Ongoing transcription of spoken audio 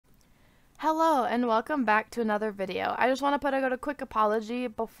Hello and welcome back to another video. I just want to put out a quick apology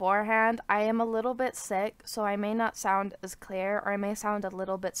beforehand. I am a little bit sick, so I may not sound as clear or I may sound a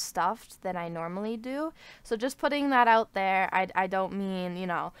little bit stuffed than I normally do. So just putting that out there, I don't mean,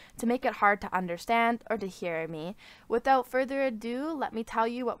 to make it hard to understand or to hear me. Without further ado, let me tell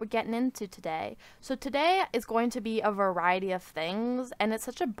you what we're getting into today. So today is going to be a variety of things, and it's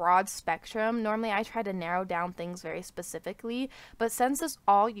such a broad spectrum. Normally I try to narrow down things very specifically, but since this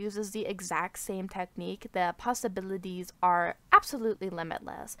all uses the exact same technique, the possibilities are absolutely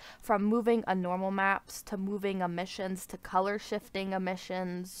limitless. From moving a normal maps to moving emissions to color shifting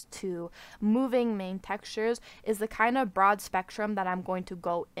emissions to moving main textures is the kind of broad spectrum that I'm going to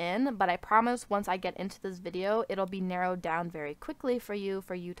go in, but I promise once I get into this video it'll be narrowed down very quickly for you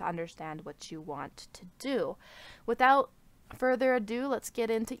to understand what you want to do. Without further ado, let's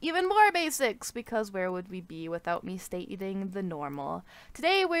get into even more basics, because where would we be without me stating the normal?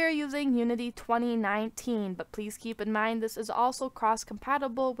 Today we're using Unity 2019, but please keep in mind this is also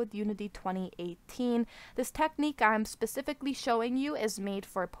cross-compatible with Unity 2018. This technique I'm specifically showing you is made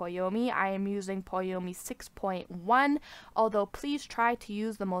for Poyomi. I am using Poyomi 6.1, although please try to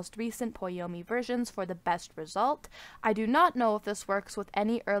use the most recent Poyomi versions for the best result. I do not know if this works with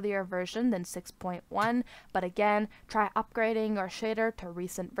any earlier version than 6.1, but again, try upgrading your shader to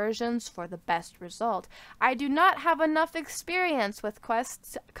recent versions for the best result. I do not have enough experience with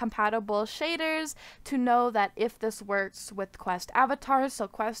Quest compatible shaders to know that if this works with Quest avatars, so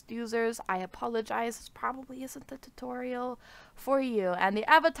Quest users, I apologize, this probably isn't the tutorial for you. And the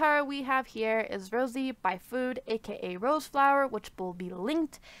avatar we have here is Rosie by Food, aka Roseflower, which will be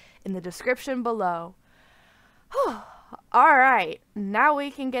linked in the description below. Alright, now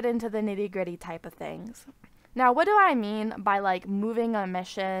we can get into the nitty-gritty type of things. Now, what do I mean by moving a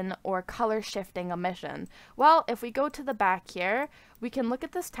mission or color shifting a mission? Well, if we go to the back here, we can look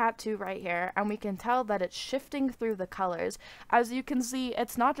at this tattoo right here and we can tell that it's shifting through the colors. As you can see,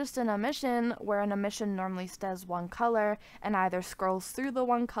 it's not just an emission where an emission normally says one color and either scrolls through the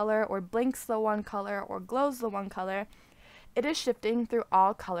one color or blinks the one color or glows the one color. It is shifting through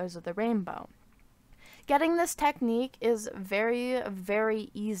all colors of the rainbow. Getting this technique is very, very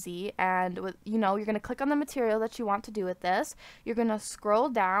easy, and you're going to click on the material that you want to do with this. You're going to scroll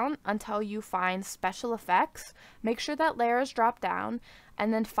down until you find special effects. Make sure that layers drop down,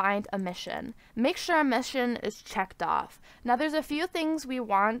 and then find emission. Make sure emission is checked off. Now there's a few things we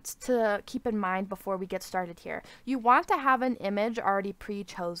want to keep in mind before we get started here. You want to have an image already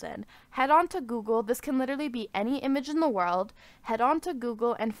pre-chosen. Head on to Google. This can literally be any image in the world. Head on to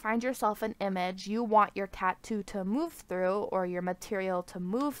Google and find yourself an image you want your tattoo to move through or your material to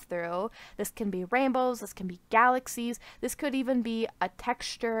move through. This can be rainbows, this can be galaxies, this could even be a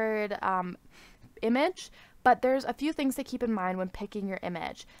textured image. But there's a few things to keep in mind when picking your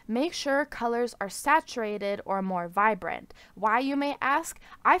image. Make sure colors are saturated or more vibrant. Why, you may ask?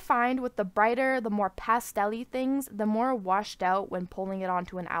 I find with the brighter, the more pastel-y things, the more washed out when pulling it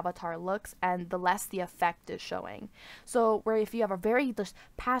onto an avatar looks and the less the effect is showing. So where if you have a very just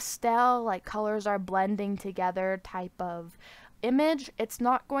pastel, like colors are blending together type of image, it's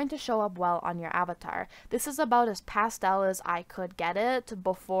not going to show up well on your avatar. This is about as pastel as I could get it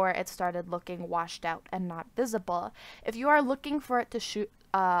before it started looking washed out and not visible. If you are looking for it to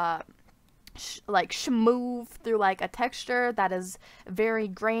schmoove through a texture that is very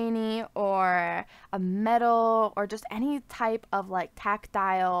grainy or a metal or just any type of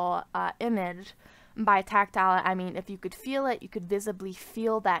tactile image, by tactile I mean if you could feel it, you could visibly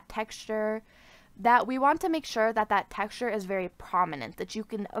feel that texture, that we want to make sure that that texture is very prominent, that you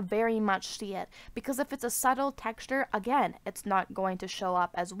can very much see it, because if it's a subtle texture, again, it's not going to show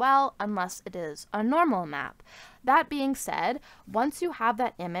up as well unless it is a normal map. That being said, once you have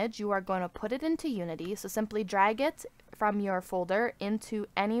that image, you are going to put it into Unity, so simply drag it from your folder into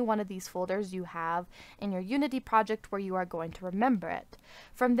any one of these folders you have in your Unity project where you are going to remember it.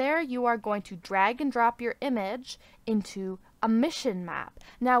 From there, you are going to drag and drop your image into a mission map.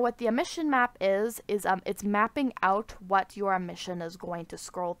 Now what the emission map is it's mapping out what your emission is going to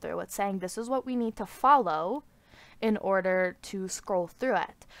scroll through. It's saying this is what we need to follow in order to scroll through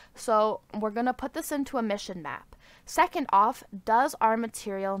it. So we're going to put this into a mission map. Second off, does our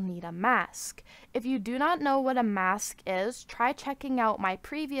material need a mask? If you do not know what a mask is, try checking out my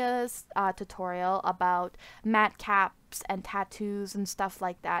previous tutorial about matte caps and tattoos and stuff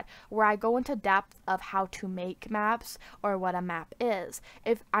like that, where I go into depth of how to make maps or what a map is.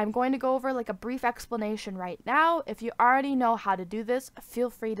 If I'm going to go over a brief explanation right now, if you already know how to do this, feel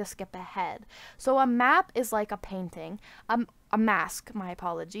free to skip ahead. So a map is like a painting. a mask, my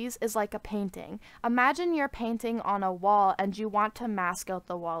apologies, is like a painting. Imagine you're painting on a wall and you want to mask out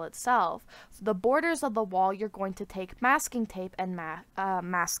the wall itself. The borders of the wall you're going to take masking tape and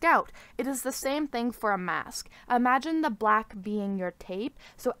mask out. It is the same thing for a mask. Imagine the black being your tape,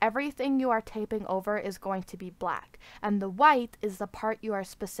 so everything you are taping over is going to be black, and the white is the part you are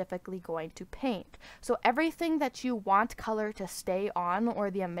specifically going to paint. So everything that you want color to stay on,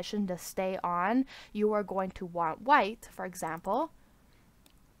 or the emission to stay on, you are going to want white. For example,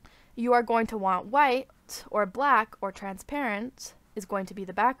 you are going to want white or black or transparent is going to be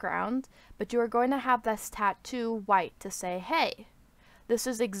the background, but you are going to have this tattoo white to say, hey, this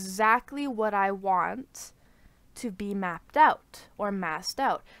is exactly what I want to be mapped out or masked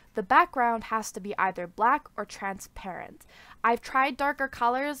out. The background has to be either black or transparent. I've tried darker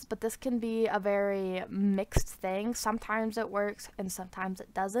colors, but this can be a very mixed thing. Sometimes it works and sometimes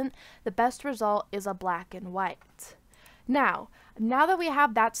it doesn't. The best result is a black and white. Now that we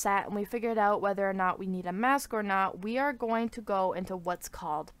have that set and we figured out whether or not we need a mask or not, we are going to go into what's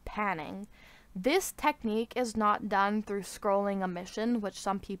called panning. This technique is not done through scrolling emission, which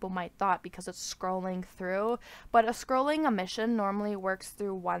some people might thought because it's scrolling through, but a scrolling emission normally works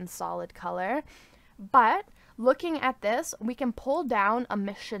through one solid color. But looking at this, we can pull down a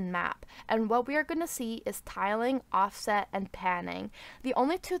emission map, and what we are going to see is tiling, offset, and panning. The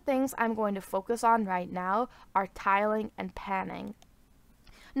only two things I'm going to focus on right now are tiling and panning.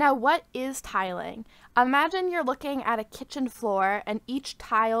 Now, what is tiling? Imagine you're looking at a kitchen floor and each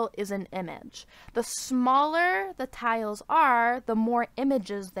tile is an image. The smaller the tiles are, the more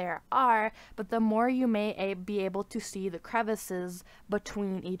images there are, but the more you may be able to see the crevices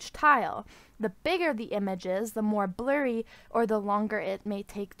between each tile. The bigger the image is, the more blurry or the longer it may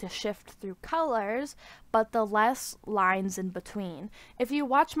take to shift through colors, but the less lines in between. If you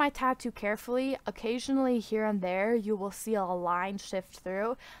watch my tattoo carefully, occasionally here and there you will see a line shift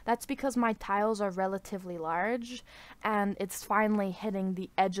through. That's because my tiles are relatively large and it's finally hitting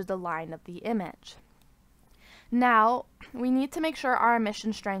the edge of the line of the image. Now, we need to make sure our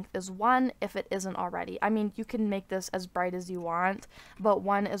emission strength is 1 if it isn't already. I mean, you can make this as bright as you want, but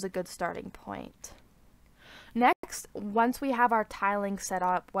 1 is a good starting point. Next, once we have our tiling set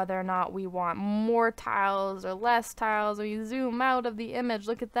up, whether or not we want more tiles or less tiles, we zoom out of the image,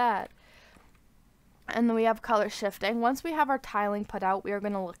 look at that. And then we have color shifting. Once we have our tiling put out, we are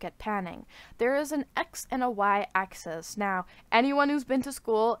going to look at panning. There is an X and a Y axis. Now, anyone who's been to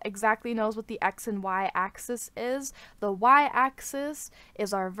school exactly knows what the X and Y axis is. The Y axis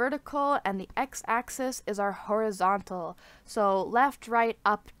is our vertical and the X axis is our horizontal. So left, right,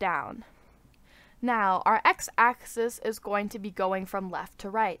 up, down. Now, our x-axis is going to be going from left to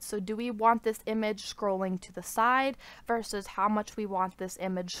right. So do we want this image scrolling to the side versus how much we want this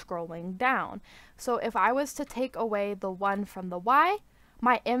image scrolling down? So if I was to take away the 1 from the y,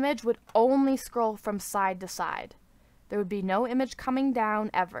 my image would only scroll from side to side. There would be no image coming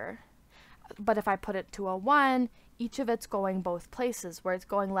down ever. But if I put it to a 1, each of it's going both places, where it's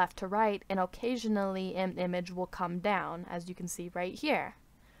going left to right, and occasionally an image will come down, as you can see right here.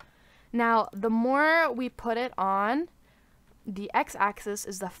 Now, the more we put it on, the x-axis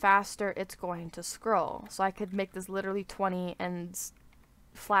is the faster it's going to scroll. So I could make this literally 20 and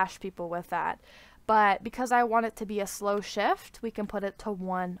flash people with that. But because I want it to be a slow shift, we can put it to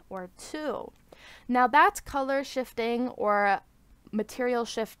 1 or 2. Now that's color shifting or material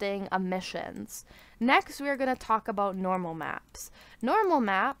shifting emissions. Next, we are going to talk about normal maps. Normal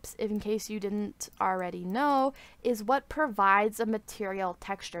maps, in case you didn't already know, is what provides a material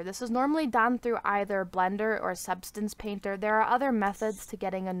texture. This is normally done through either Blender or Substance Painter. There are other methods to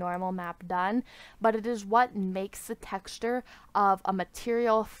getting a normal map done, but it is what makes the texture of a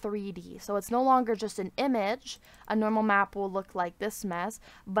material 3D. So it's no longer just an image. A normal map will look like this mess,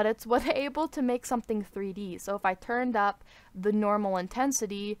 but it's what's able to make something 3D. So if I turned up the normal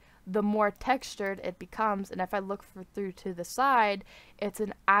intensity, the more textured it becomes, and if I look through to the side, it's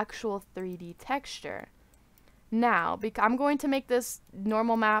an actual 3D texture. Now, I'm going to make this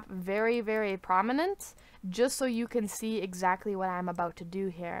normal map very, very prominent, just so you can see exactly what I'm about to do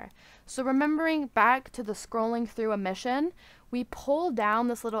here. So remembering back to the scrolling through emission, we pull down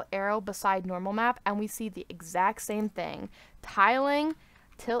this little arrow beside normal map, and we see the exact same thing. Tiling,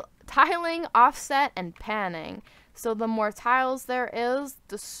 offset, and panning. So the more tiles there is,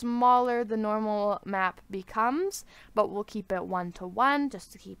 the smaller the normal map becomes, but we'll keep it 1 to 1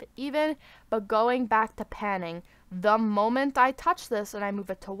 just to keep it even. But going back to panning, the moment I touch this and I move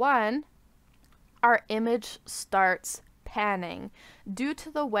it to 1, our image starts panning. Due to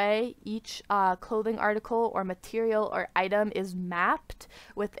the way each clothing article or material or item is mapped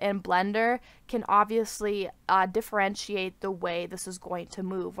within Blender can obviously differentiate the way this is going to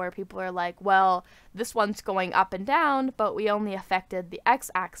move, where people are like, well, this one's going up and down, but we only affected the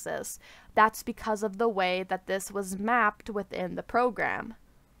x-axis. That's because of the way that this was mapped within the program.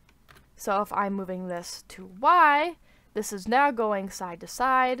 So if I'm moving this to Y, this is now going side to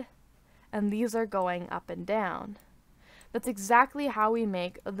side, and these are going up and down. That's exactly how we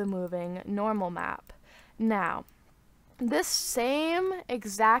make the moving normal map. Now, this same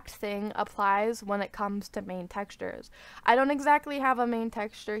exact thing applies when it comes to main textures. I don't exactly have a main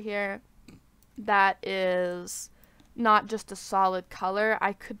texture here that is not just a solid color.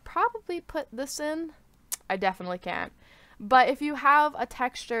 I could probably put this in. I definitely can't. But if you have a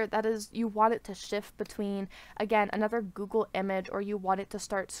texture that is, you want it to shift between, again, another Google image, or you want it to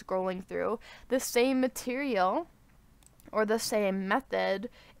start scrolling through, the same material or the same method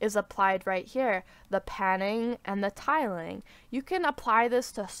is applied right here, the panning and the tiling. You can apply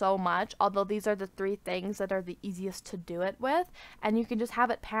this to so much, although these are the three things that are the easiest to do it with, and you can just have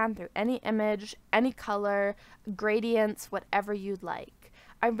it pan through any image, any color, gradients, whatever you'd like.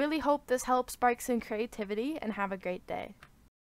 I really hope this helps spark some creativity, and have a great day.